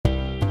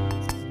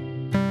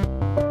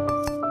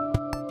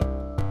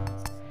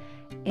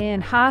In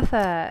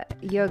Hatha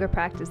Yoga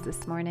practice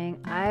this morning,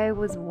 I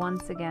was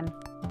once again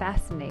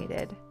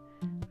fascinated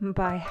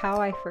by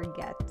how I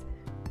forget,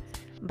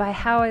 by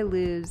how I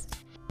lose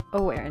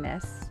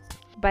awareness,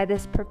 by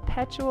this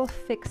perpetual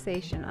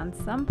fixation on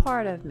some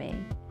part of me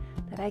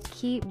that I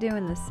keep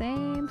doing the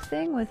same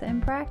thing with in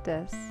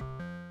practice.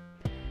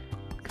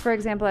 For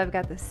example, I've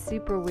got this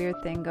super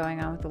weird thing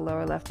going on with the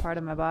lower left part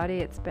of my body.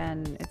 It's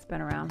been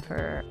around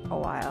for a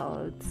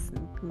while. It's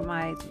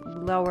my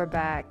lower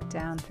back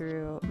down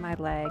through my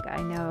leg.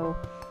 I know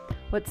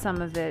what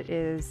some of it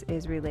is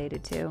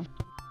related to.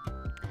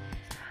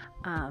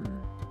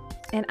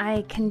 And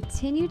I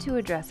continue to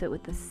address it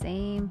with the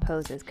same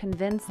poses,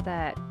 convinced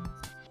that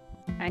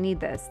I need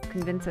this,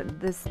 convinced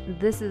that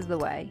this is the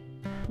way.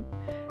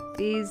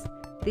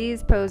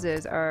 These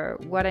poses are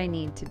what I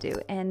need to do.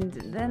 And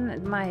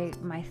then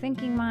my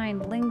thinking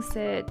mind links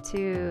it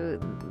to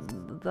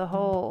the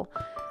whole,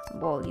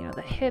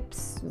 the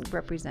hips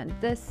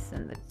represent this,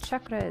 and the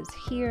chakra is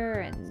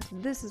here, and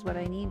this is what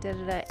I need,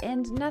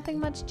 and nothing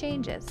much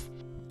changes.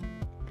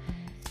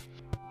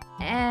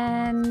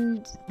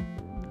 And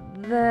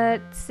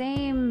the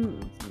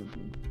same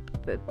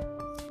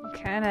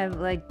kind of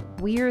like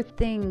weird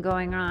thing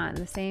going on,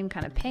 the same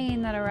kind of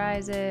pain that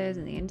arises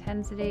and the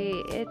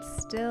intensity,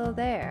 it's still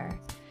there.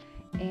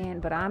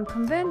 But I'm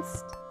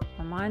convinced,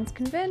 my mind's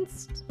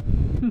convinced,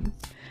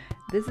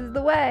 this is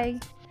the way.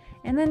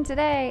 And then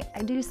today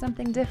I do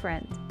something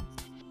different.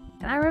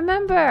 And I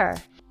remember,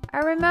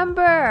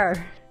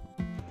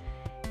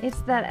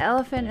 it's that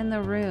elephant in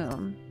the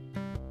room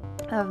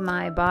of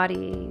my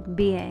body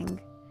being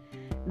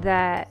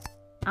that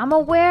I'm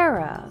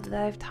aware of,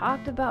 that I've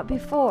talked about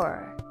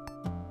before,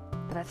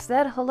 that I've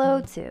said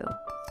hello to,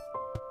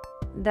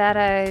 that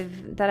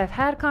I've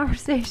had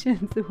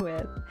conversations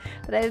with,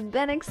 that I've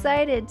been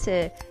excited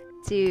to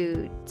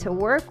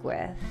work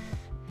with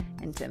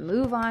and to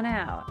move on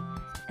out.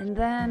 And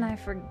then I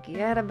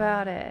forget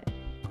about it.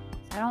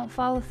 I don't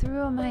follow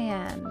through on my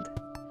end.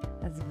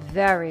 That's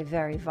very,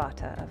 very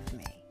Vata of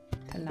me,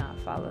 to not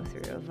follow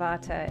through.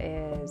 Vata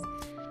is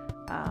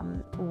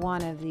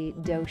one of the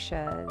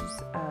doshas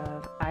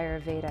of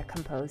Ayurveda,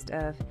 composed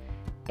of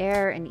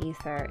air and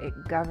ether. It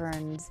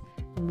governs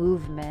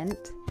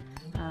movement,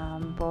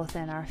 both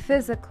in our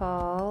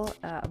physical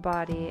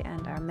body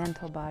and our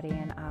mental body,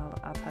 and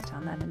I'll touch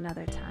on that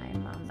another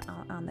time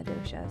on the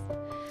doshas.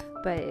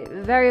 But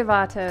very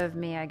Vata of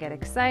me. I get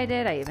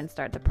excited, I even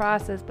start the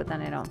process, but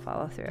then I don't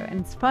follow through. And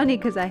it's funny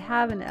because I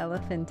have an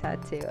elephant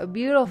tattoo, a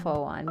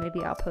beautiful one.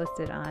 Maybe I'll post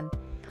it on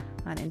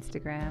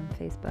Instagram,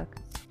 Facebook.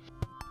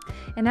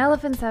 And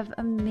elephants have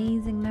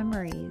amazing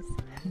memories.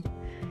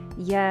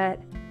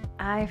 Yet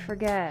I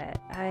forget.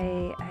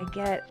 I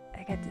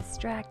get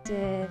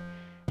distracted.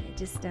 I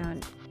just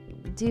don't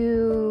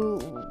do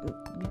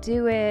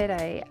it.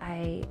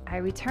 I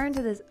return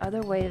to this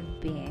other way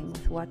of being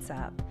with what's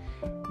up.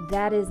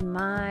 That is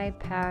my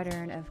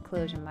pattern of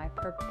closure, my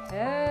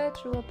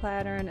perpetual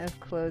pattern of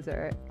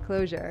closure,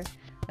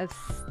 of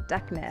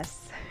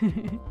stuckness.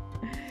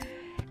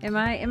 Am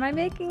I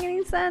making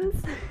any sense?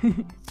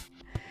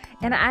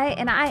 And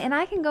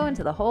I can go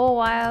into the whole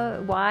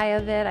why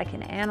of it. I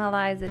can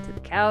analyze it till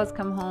the cows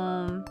come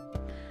home.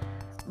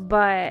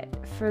 But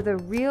for the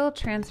real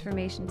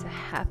transformation to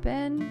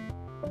happen,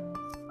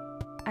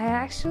 I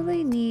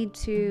actually need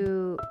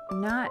to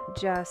not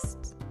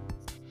just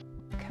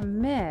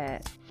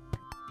commit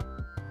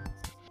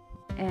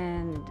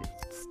and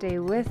stay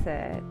with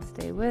it,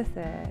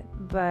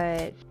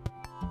 but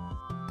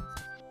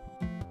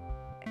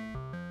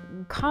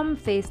come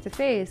face to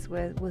face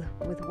with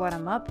what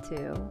I'm up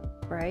to,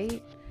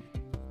 right?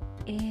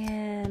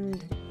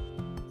 And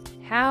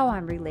how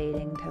I'm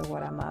relating to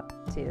what I'm up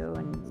to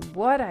and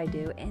what I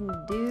do, and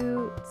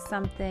do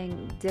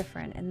something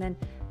different, and then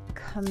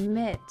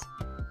commit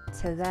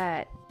to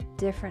that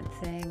different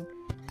thing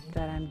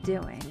that I'm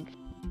doing.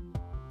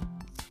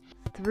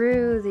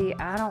 Through the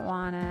I don't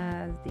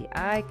wanna, the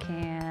I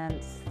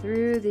can't,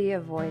 through the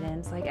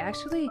avoidance, like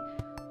actually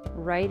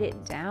write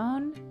it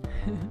down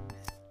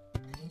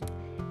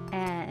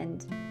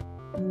and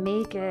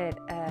make it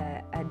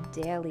a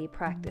daily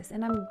practice.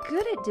 And I'm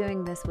good at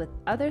doing this with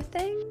other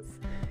things,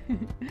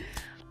 but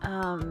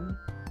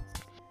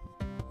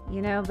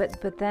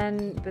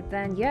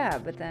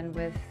then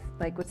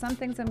with some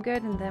things I'm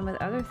good, and then with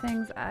other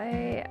things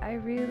I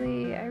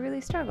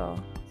really struggle.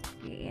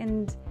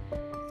 And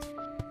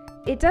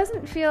it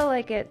doesn't feel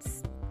like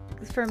it's,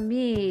 for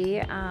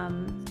me,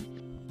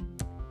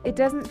 it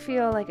doesn't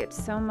feel like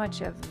it's so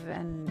much of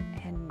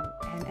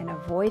an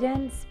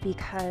avoidance,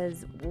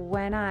 because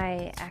when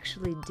I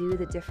actually do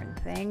the different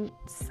thing,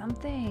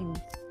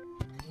 something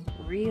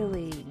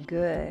really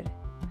good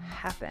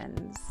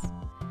happens.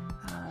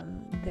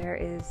 There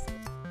is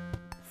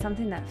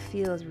something that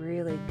feels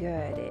really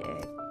good.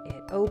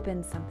 It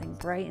opens something,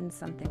 brightens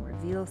something,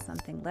 reveals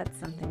something, lets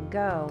something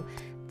go.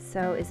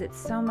 So is it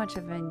so much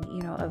of an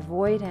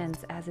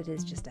avoidance as it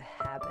is just a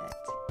habit?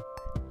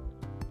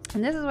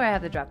 And this is where I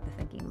have to drop the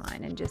thinking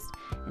mind and just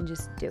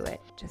do it.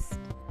 Just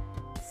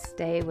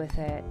stay with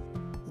it,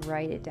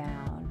 write it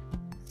down,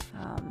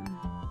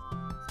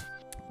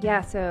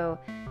 So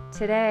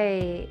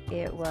today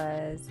it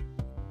was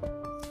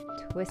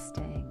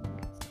twisting.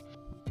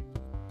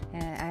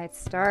 And I had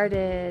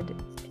started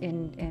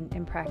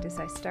in practice.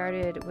 I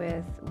started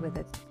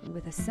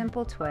with a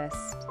simple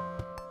twist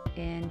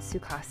in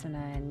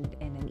Sukhasana and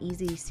in an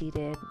easy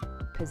seated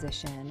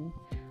position.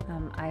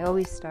 I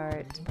always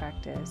start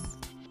practice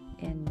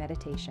in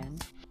meditation.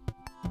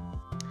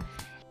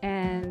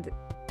 And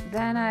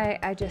then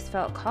I just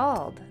felt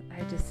called.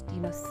 I just,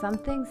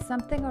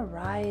 something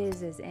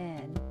arises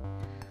in,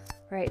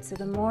 right? So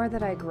the more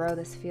that I grow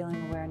this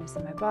feeling awareness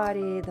in my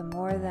body, the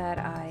more that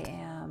I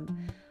am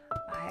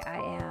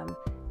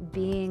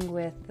being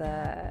with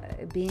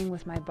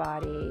my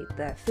body,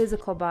 the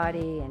physical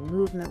body, and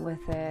movement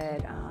with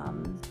it,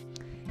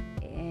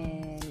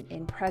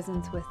 in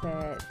presence with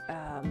it,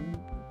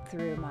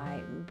 through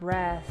my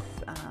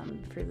breath,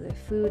 through the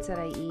foods that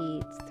I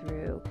eat,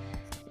 through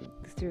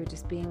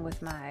just being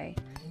with my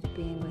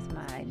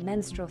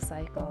menstrual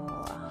cycle,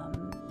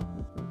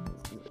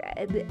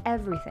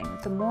 everything.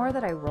 The more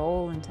that I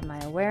roll into my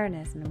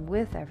awareness and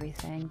with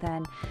everything,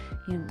 then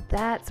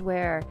that's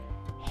where,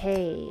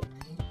 hey,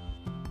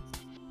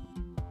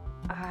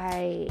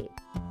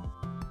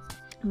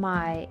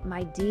 my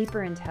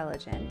deeper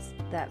intelligence,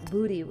 that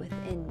buddhi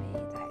within me,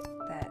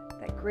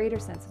 that greater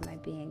sense of my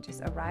being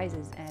just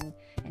arises and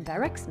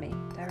directs me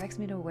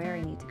to where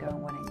I need to go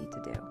and what I need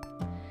to do.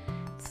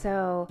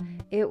 So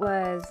it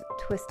was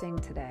twisting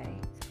today.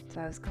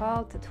 So I was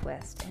called to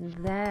twist, and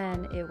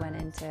then it went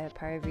into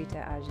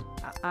Parivrita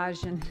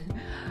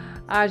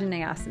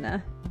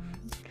Ajnayasana,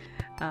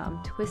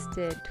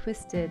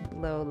 twisted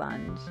low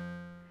lunge.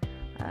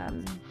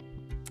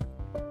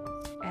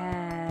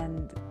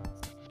 And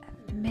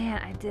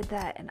man, I did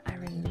that and I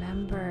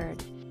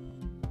remembered,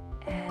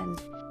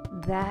 and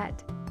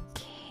that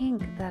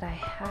kink that I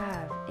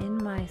have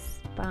in my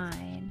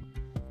spine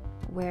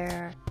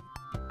where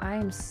I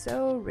am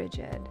so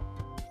rigid,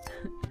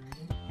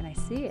 and I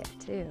see it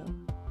too,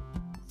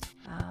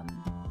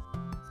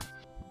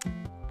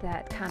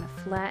 that kind of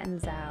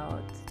flattens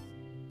out,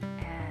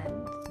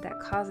 and that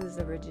causes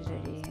a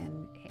rigidity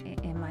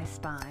in my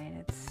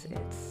spine.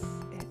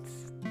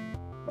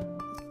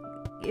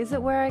 Is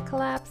it where I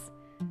collapse?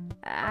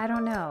 I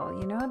don't know.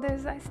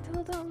 I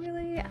still don't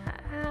really,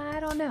 I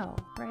don't know,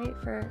 right?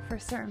 For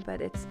certain,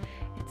 but it's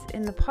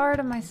in the part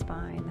of my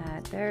spine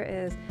that there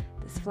is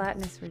this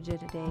flatness,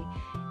 rigidity,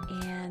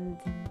 and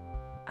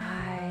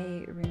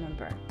I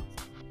remember,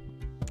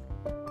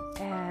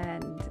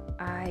 and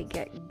I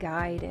get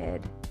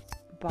guided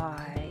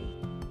by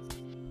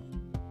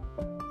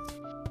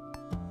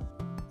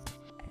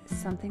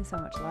something so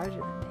much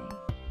larger than me.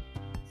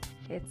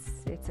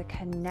 It's a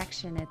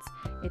connection.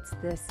 It's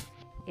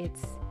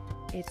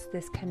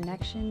this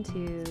connection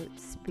to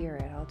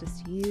spirit. I'll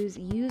just use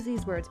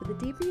these words, but the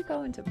deeper you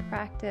go into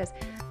practice,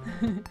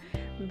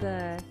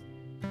 the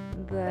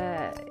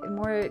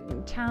more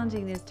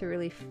challenging it is to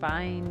really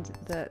find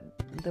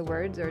the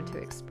words or to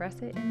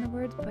express it in the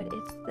words. But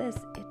it's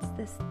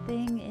this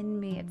thing in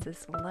me. It's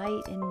this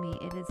light in me.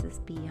 It is this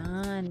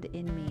beyond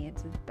in me.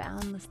 It's this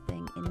boundless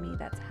thing in me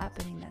that's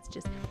happening. That's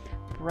just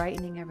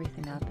brightening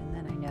everything up, and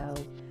then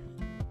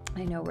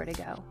I know where to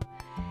go.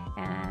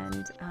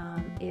 And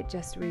it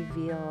just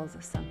reveals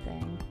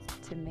something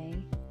to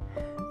me.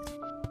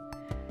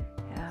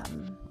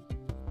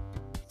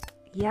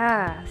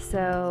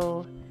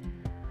 So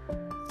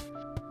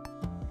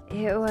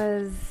it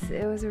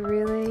was a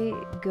really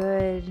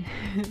good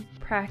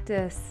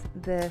practice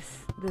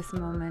this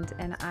moment,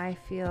 and I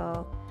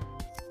feel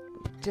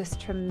just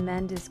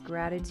tremendous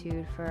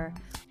gratitude for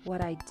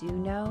what I do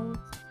know,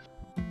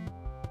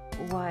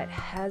 what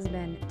has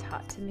been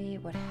taught to me,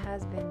 what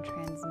has been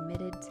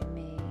transmitted to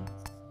me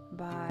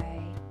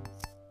by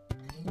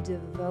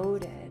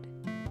devoted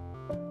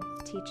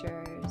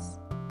teachers,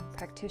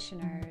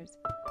 practitioners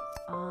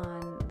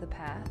on the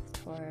path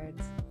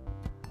towards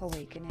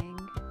awakening,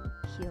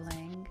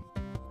 healing,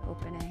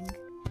 opening,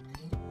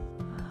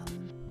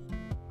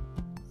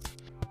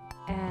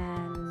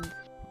 and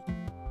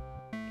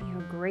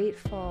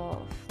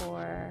grateful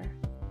for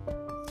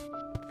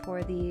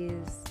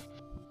these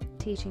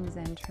teachings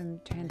and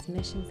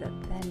transmissions that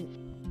then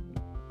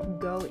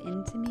go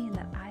into me and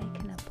that I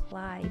can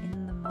apply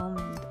in the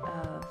moment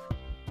of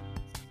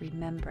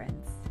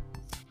remembrance,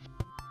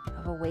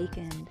 of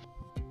awakened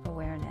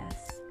awareness.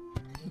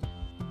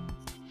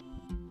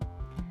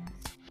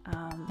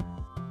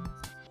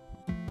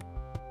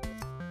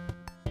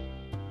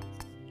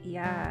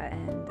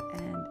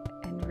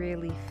 And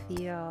really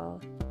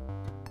feel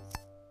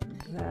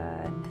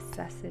the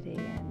necessity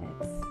and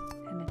its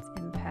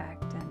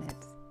impact and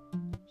its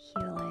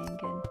healing,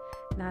 and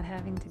not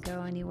having to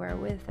go anywhere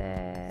with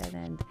it,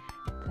 and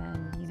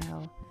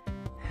then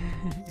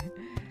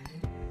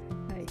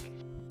like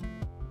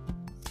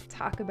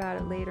talk about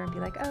it later and be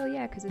like, oh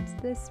yeah, because it's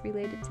this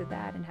related to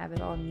that, and have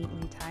it all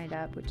neatly tied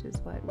up, which is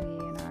what we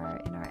in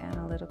our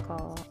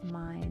analytical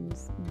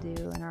minds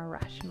do, in our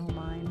rational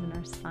minds, in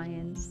our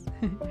science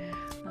in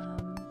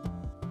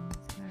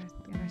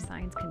our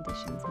science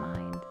conditions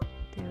mind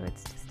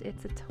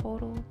it's a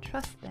total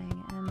trust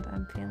thing, and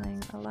I'm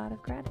feeling a lot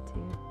of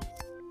gratitude.